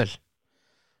félagsliðunum mjög vel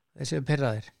þessi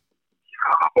pirraðir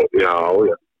Já,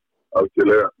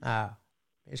 algjörlega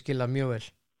ég skil það mjög vel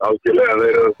Algjörlega,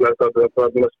 þeir eru flest að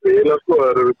spila sko,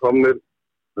 þeir eru komnir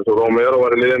eins og Romero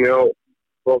var í liðinni á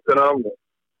Tottenham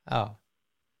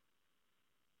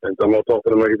en það má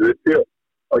Tottenham ekkert vitti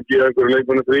að gefa einhverju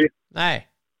leikmennu frí Nei,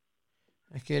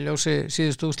 ekki ljósi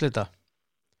síðustu úrslita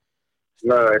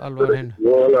Nei, alveg hinn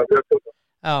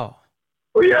Já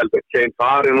Og ég held að Kane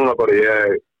fari núna bara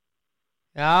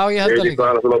Já, ég held að líka Ég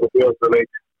held að það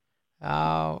leik Já,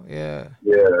 Ég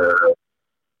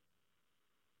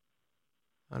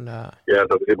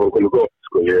held að það sé bara komið gott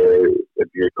sko. Ég veit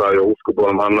ekki hvað ég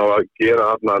óskupum hann á að gera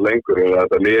þarna lengur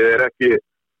þetta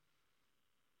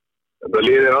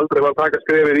lið er aldrei var að taka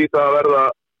skrefið í það að verða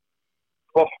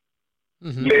topp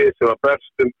lið sem að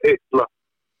best titla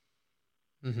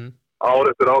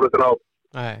ár eftir ár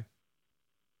Nei.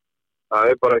 Það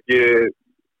er bara ekki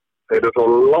þeir eru svo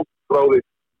langt frá því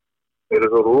þeir eru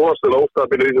svo rosalega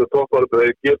óstabilir í þessu toppbaráttu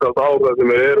þeir geta allt ára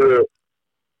sem eru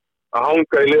að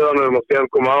hanga í liðanum og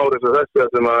síðan koma árið sem þessi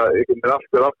sem að einhvern veginn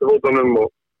allt er aftur hótanum og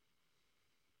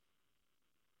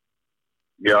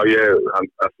já, hann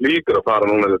flýtur að fara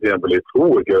núna þetta tíðanbili, ég trú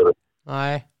ekki öðru.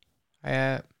 Nei,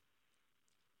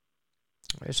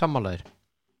 ég sammálaðir.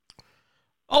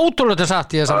 Ótrúlega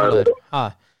satt ég sammálaðir.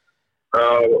 Já,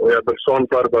 og ég held að Son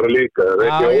bara líka.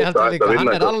 Já, ég held að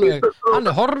líka, hann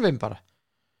er horfinn bara.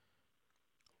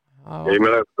 Ég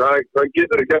meina, hvað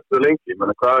getur ekki eftir lengi? Ég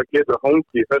meina, hvað getur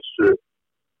hangi í þessu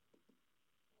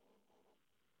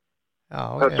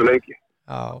þessu leiki.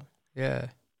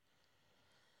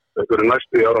 Einhverju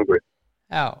næstu í árangri.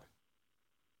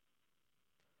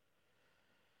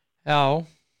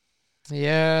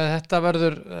 Þetta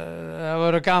verður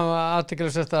gaman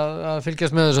athyglisvert að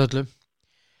fylgjast með þessu öllu.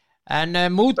 En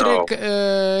Mudryk,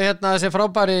 þessi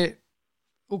frábæri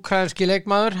úkraínski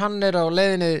leikmaður, hann á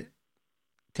leiðinni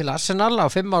til Arsenal á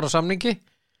 5 ára samningi.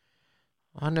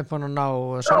 Hann búinn að ná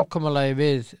samkomulagi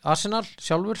við Arsenal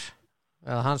sjálfur,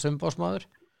 eða hans umboðsmaður.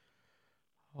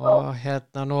 Og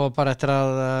nú bara eftir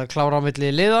að klára á milli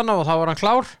liðana og þá var hann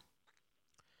klár.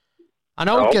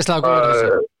 Hann ógeðslega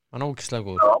góður. Hann ógeðslega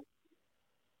góður. Já.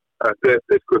 Þetta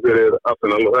styrkur fyrir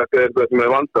Arsenal og þetta það sem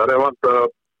vantar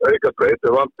aukabreyt,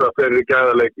 vantar fyrir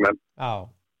gæða leikmenn. Já.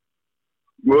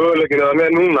 Möguleikin að með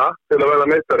núna til að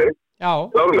verða meistari. Já.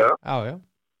 Klárlega. Já.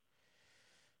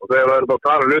 Og þegar það bara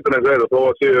tala utan eins og þó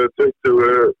að séu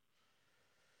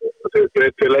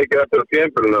 20 leikir eftir á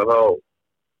tímabilinu þá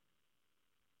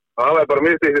það bara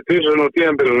mistið í tísunum á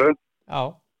tímabilinu. Já.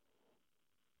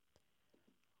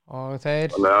 Og þeir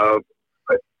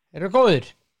eru góðir.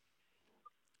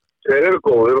 Þeir eru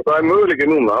góðir og það möguleiki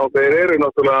núna og þeir eru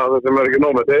náttúrulega, það sem ekki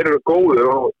nóg með, þeir eru góðir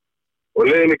og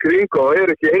leiðin í kring og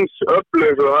það ekki eins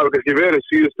öflug og það hafa kannski verið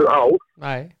síðustu ár.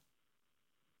 Nei.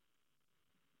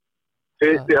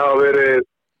 City hafa verið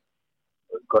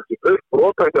kannski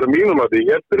brothættar mínum að því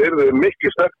heldur eru þeir miklu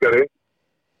sterkari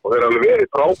og þeir alveg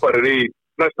verið frábærir í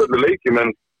næstallu leikjum en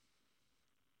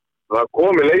það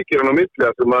komi leikir á milli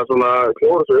sem að svona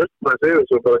klóra svo upp með sig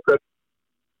sem bara hvert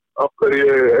af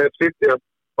hverju City að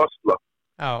fastla.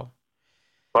 Já.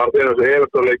 Bara fyrir þessu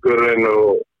Everton-leikurinn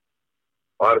og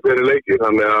það fyrir leikir,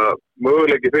 þannig að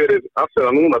möguleiki fyrir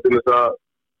Arsenal núna til þess að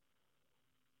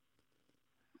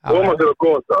koma sér að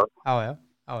góða það. Já.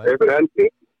 Fyrir hendi.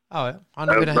 Já, hann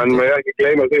fyrir hendi. En með ekki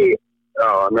gleyma því,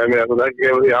 ekki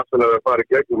gleyma því að Arsenal að fara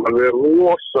í gegnum, hann er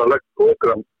rosalegt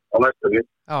program á næstunni.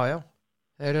 Já,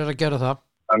 þeir eru að gera það.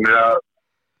 Þannig að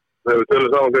þegar við tölum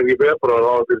saman fyrir í februar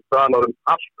þá fyrir staðan árum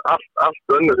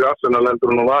allt önnur fyrir Arsenal endur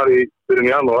hún var í fyrir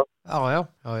janúar. Já.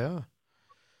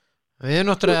 Við erum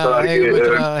náttúrulega að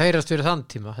heyrast fyrir þann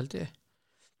tíma, held ég.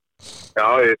 Já,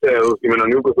 ég segi að ég minna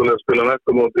Newcastle að spila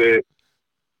næsta móti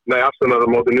Arsenal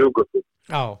móti Newcastle.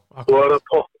 Já, akkurat. Svo það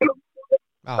Tottenham.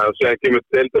 Það sé ekki með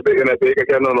deildabyggjana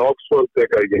byggakennan og Oxford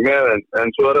teka ekki með en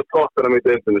svo það Tottenham í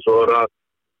deildinni, svo það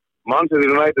Manchester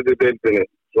United í deildinni,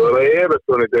 svo það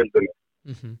Everton í deildinni.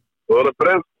 Svo það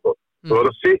Brentford, svo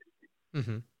það City.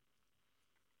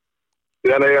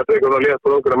 Síðan eiga þetta eitthvað að leta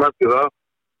okkur að mætti það.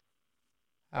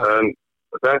 En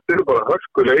þetta eru bara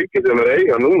hörkuleiki sem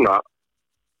eiga núna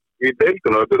í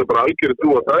deildina. Þetta eru bara algjöru trú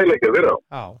og þægileiki að vera á.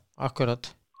 Já, akkurat.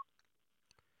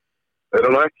 Það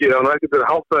er ekki til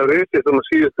háttaði risið svona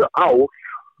síðustu ár og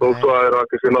svo er það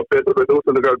ekki svona betur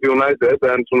útstendingar til United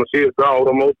en svona síðustu ár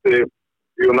á móti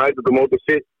United og móti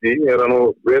City er það nú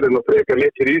verið nú frekar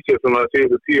litir í sig svona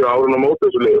síðustu 10 árun á móti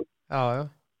þessu liðum. Já.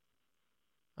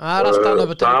 Það er allt annað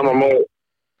betur.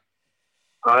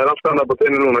 Það er allt annað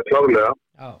betur núna klárlega.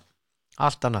 Já,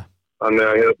 allt annað. Þannig að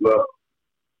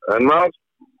en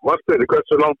maður styrði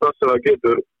hversu langt það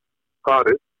getur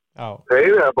farið. Já.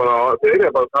 Þeir er bara að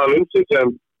tala sig sem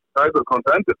title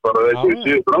contender bara þeir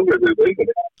síðust ranglega til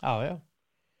deildinni. Já.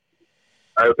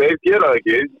 Ef þeir gera það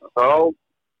ekki, þá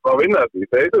vinna því.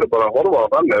 Þeir eru bara að horfa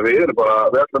á þannig. Við ætlum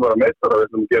bara meistara, við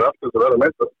ætlum að gera allt þess að vera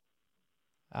meistara.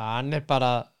 Já,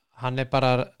 hann er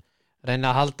bara að reyna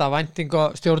að halda væntingu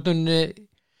stjórnunni.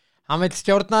 Hann vil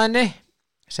stjórna henni,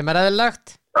 sem er eðlilegt.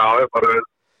 Já, við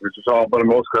sáum bara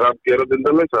með Óskar Rapp gera til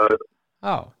dæmis.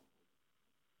 Já.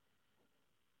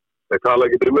 Þeir tala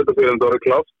ekki þetta fyrir en það voru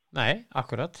klátt. Nei,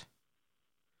 akkurat.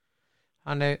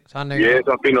 Þannig ég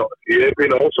er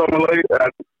pínu ósamanlega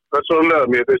en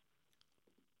persónulega mér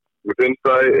finnst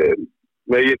að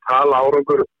með ég tala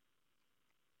árangur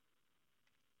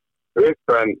upp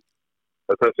en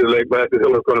þessi leikmaður eftir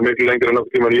þjóðlega miklu lengur en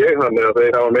nokkuð tíma en ég þannig að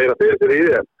þeir hafa meira fyrir sér í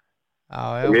þeim.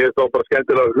 Já. Mér er þá bara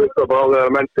skemmtilega að hlusta bara á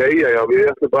þegar menn segja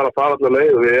við ætlum bara að fara allar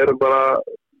leið og við erum bara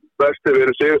bestir, við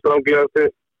erum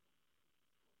sigurstranglegasti.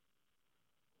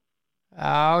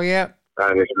 Já, ég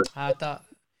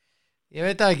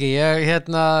veit það ekki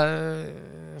það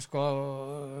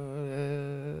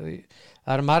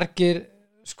eru margir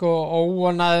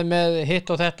óanaði með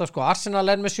hitt og þetta Arsenal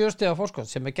er með 7 stiga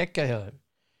forskot sem er geggjað hjá þeim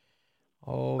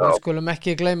og við skulum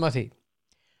ekki gleyma því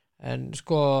en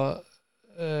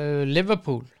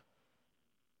Liverpool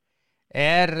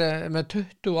er með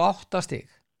 28 stig.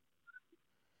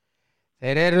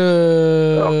 Þeir eru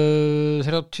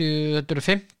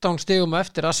 15 stigum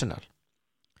eftir Arsenal.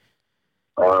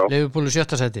 Liverpool í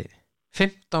 7. sæti.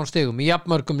 15 stigum í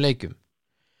jafnmörgum leikjum.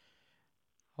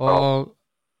 og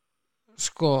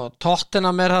sko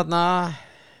Tottenham þarna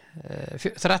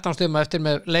 13 stigum eftir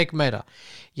með leik meira.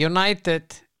 United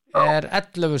er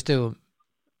 11 stigum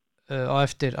á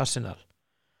eftir Arsenal.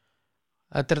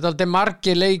 Þetta er alltaf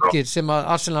margir leikir sem að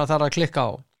Arsenal þarf að klikka á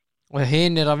og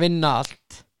hinn að vinna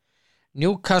allt.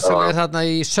 Newcastle er þarna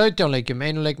í 17 leikjum,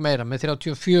 einu leik meira með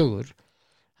 34.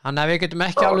 Þannig að við getum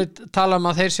ekki alveg tala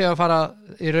að þeir séu að fara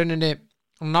í rauninni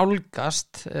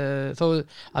nálgast þó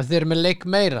að þeir eru með leik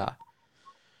meira.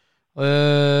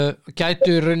 Gætu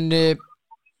í rauninni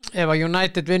ef að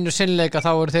United vinnur sinnleika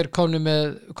þá eru þeir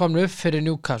komnu upp fyrir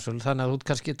Newcastle, þannig að þú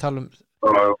kannski tala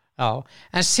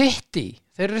en City,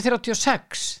 þeir eru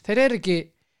 36, þeir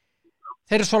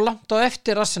eru svo langt á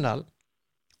eftir Arsenal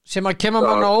sem að kemur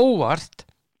mann á óvart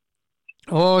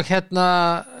og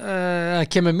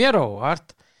kemur mér á óvart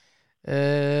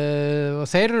og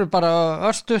þeir eru bara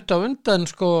örstutt á undan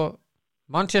sko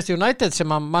Manchester United sem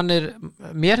að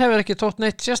mér hefur ekki tótt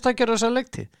neitt sérstakir þessar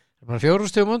leikti, bara 4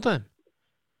 stigum undan.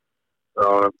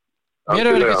 Mér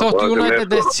hefur ekki þótt United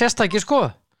neitt sérstakir sko.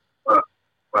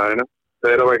 Nei,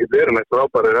 þeir hafa ekki verið neitt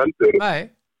frábærir heldur. Nei.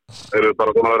 Þeir eru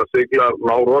bara búin að vera að sigla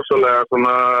ná rosalega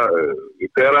svona,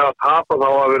 þegar að tapa þá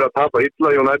að vera að tapa illa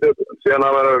United, síðan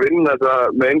að vera að vinna þetta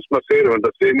með eins með sigrum, en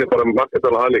það sýnir bara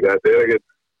marketala það líka.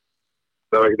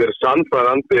 Það er ekki þeir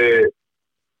sannfærandi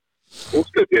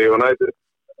úrslit í United.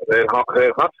 Þeir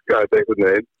haska þetta einhvern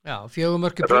veginn. Já, 4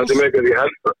 mörk plus. Það sem ekki því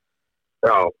helst.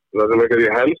 Já, það sem ekki því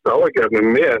helst áhækjafni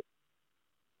með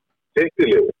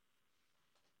City-liði.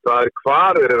 Það er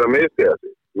hvar þeir eru að mistiða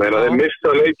sig. Meina þeir missa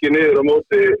leiki niður á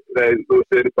móti,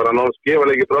 þeir bara náðu skefa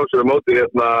leiki frá sér á móti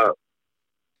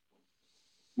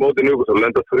móti Newcastle,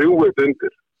 lenda 3-1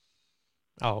 undir.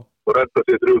 Já. Og redda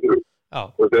sér 3-3. Já.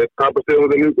 Og þeir tapast þeir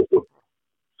móti Newcastle,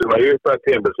 sem var í uppæð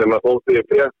tímpil, sem að fólk þeir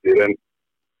fréttir,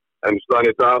 en stann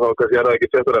í dag þá kannski það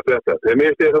ekki settur að frétta. Þeir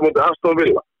mistiði það móti Aston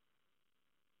Villa.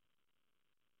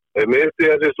 Þeir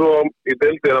mistiði þessi svo í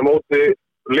deildina móti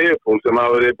Liverpool sem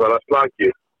hafa verið bara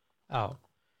slagir. Já.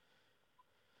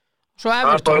 Svo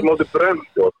Everton. Það var móti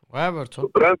Brentford. Og Everton.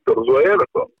 Brentford og svo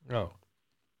Everton. Já.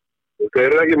 Þeir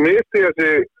eru ekki mistið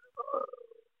þessi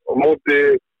móti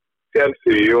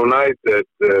Chelsea, United.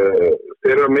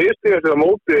 Þeir eru mistið þessi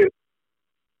móti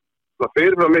það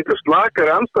fyrir með miklu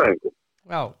slakari anstæðingum.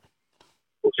 Já.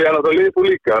 Og sér að það Liverpool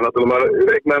líka. Náttúrulega maður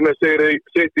reiknaði með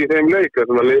sitt í þeim leika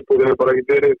sem að Liverpool hefur bara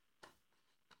ekki verið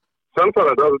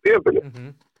samfærandi á þessu tímabili. Já.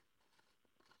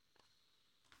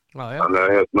 Þannig að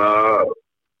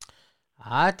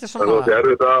þetta er svona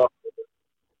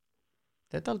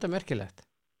þetta er aldrei merkilegt.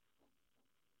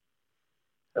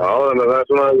 Já, þannig að það er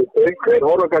svona þeir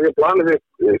horfa kannski planið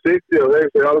sitt og þeir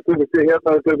segja alveg tökum til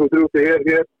hérna, tökum 3 til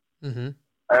hér en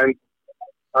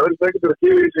það verður ekkert að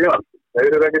gefa í sig hann.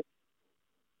 Þeir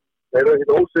eru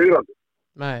ekkert ósigrandi.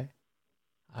 Nei,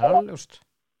 það er alveg ljóst.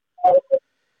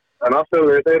 En aftur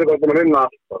þeir eru bara búin að vinna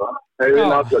allt bara. Þeir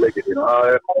vinna alla leikir sína.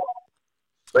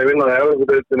 Þeir vinna það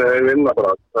Evrópudeildinni, þeir vinna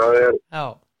bara. Það er... Já.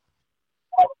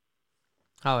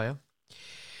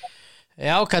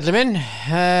 Já, kallið minn.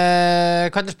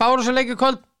 Hvernig spáru svo leikir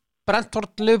kvöld?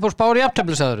 Brentford Liverpool spáru í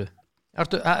aftöflu, sagður þú?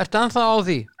 Ertu ennþá á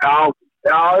því? Já,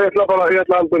 ég ætla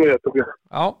að halda mér þetta.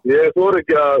 Já. Ég þór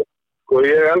ekki að, sko,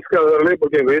 ég elska að vera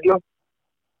Liverpool gengur illa.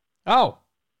 Já.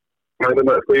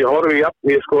 Sko, ég horfi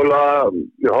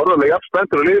með jafn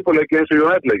spenntur á Liverpool-leiki eins og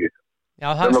United-leiki.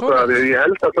 Já, það er svona. Ég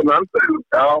held að það með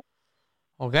já.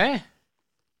 Ok.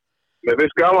 Mér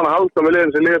finnst gaman að halda með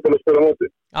liðin sem Liverpool að spila móti.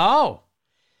 Já.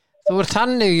 Þú ert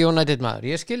þannig United maður,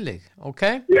 ég skil þig, ok?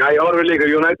 Já, ég horfi líka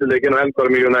United-leikin og endar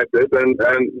með United, en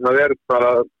það er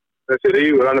bara, þessi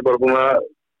rígur, hann er bara búin að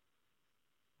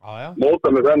móta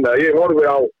með þannig að ég horfi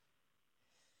á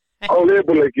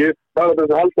Liverpool-leiki, bara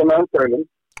þess að halda með endræðinum.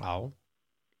 Já.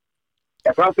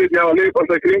 En það fyrir ég að hafa Liverpool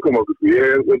alltaf í kringum okkur.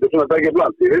 Ég veit svona að það ekki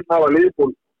bland. Ég vil hafa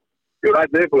Liverpool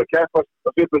að keppast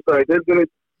að svippustæði í deildinni.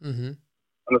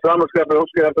 Þannig að samanskapið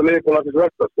óskar eftir Liverpool að þessu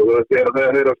vektast og það er þegar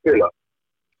þeir eru að spila.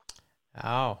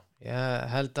 Já, ég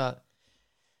held að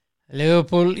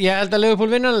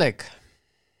Liverpool vinna leik.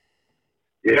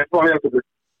 Ég er spá hér.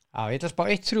 Já, ég ætla að spá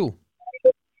 1-3.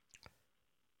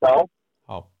 Já.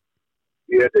 Já.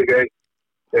 Ég er ekki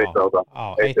 1 á það. Já,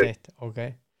 1-1, ok.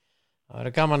 Það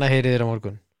verður gaman að heyri þér á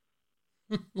morgun.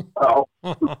 Já.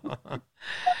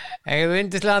 Eigðu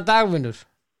yndislega dagvinnur.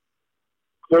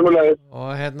 Sömulegir.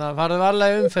 Og farðu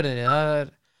varlega í umferðinni. Það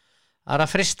er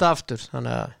að frista aftur,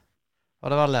 þannig að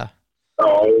farðu varlega. Já,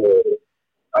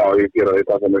 ég gera því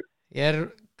það mig. Ég er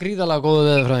gríðalega góðu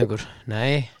veðurfræðingur.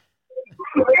 Nei.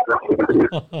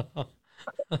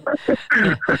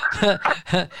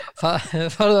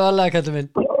 Farðu varlega, kallur minn.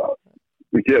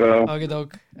 Ég gera það. Ok,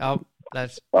 já.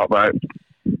 Bless. Já, bæ.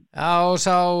 Já, og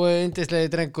sá yndislegi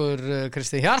drengur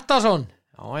Kristinn Hjartarson.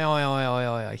 Já,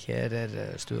 hér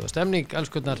stuð og stemning,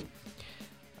 elskurnar.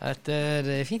 Þetta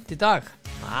fínt í dag.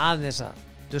 Aðeins að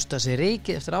dusta sér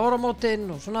reiki eftir áramótin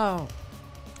og svona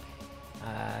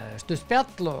stutt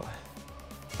spjall og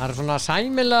það svona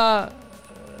sæmilega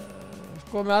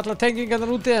sko með alla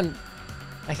tengingarnar úti en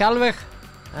ekki alveg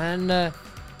en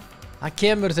það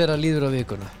kemur þegar líður á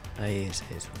vikuna. Ég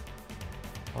segi svo.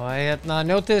 Og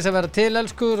njótið þess að vera til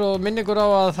elskur og minningur á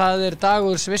að það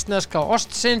dagur svissneska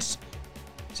ostsins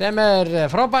sem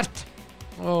frábært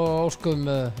og óskum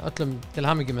öllum til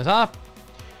hamingju með það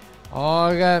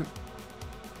og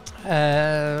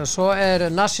svo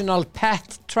National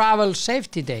Pet Travel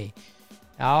Safety Day.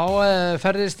 Já,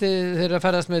 ferðist þið að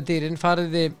ferðast með dýrin,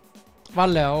 fariði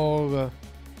varlega og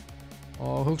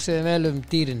hugsiði vel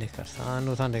dýrin ykkar, það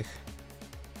nú þannig.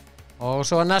 Og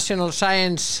svo National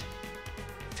Science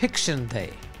Fiction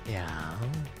Day. Já,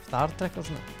 Star Trek og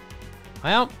svona.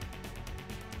 Já.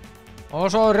 Og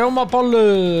svo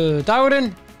rjómabollu dagurinn,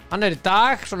 hann í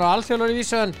dag, svona alþjóðlegri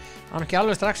vísu en hann ekki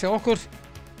alveg strax hjá okkur.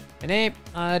 Nei,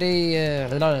 það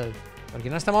var ekki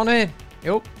næsta mánuði,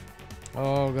 jú,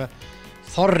 og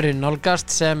þorri nálgast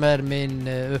sem minn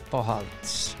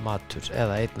uppáhaldsmatur,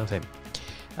 eða einn af þeim.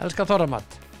 Elskar þorramat.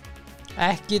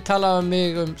 Ekki tala um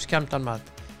mig skemmtan mat.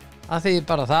 Það þýðir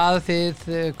bara það, þið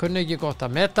kunni ekki gott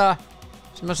að meta,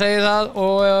 sem að segja það,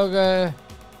 og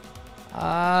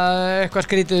eitthvað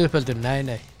skrítið uppeldun.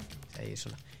 Nei, segi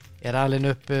svona. Ég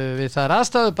alin upp við þær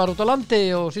aðstæður, bara út á landi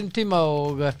og sínum tíma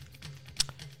og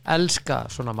elska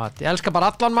svona mat. Ég elska bara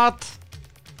allan mat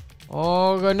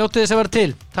og njótið þess að vera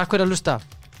til. Takk fyrir að hlusta.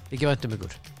 Ekki væntum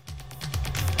ykkur.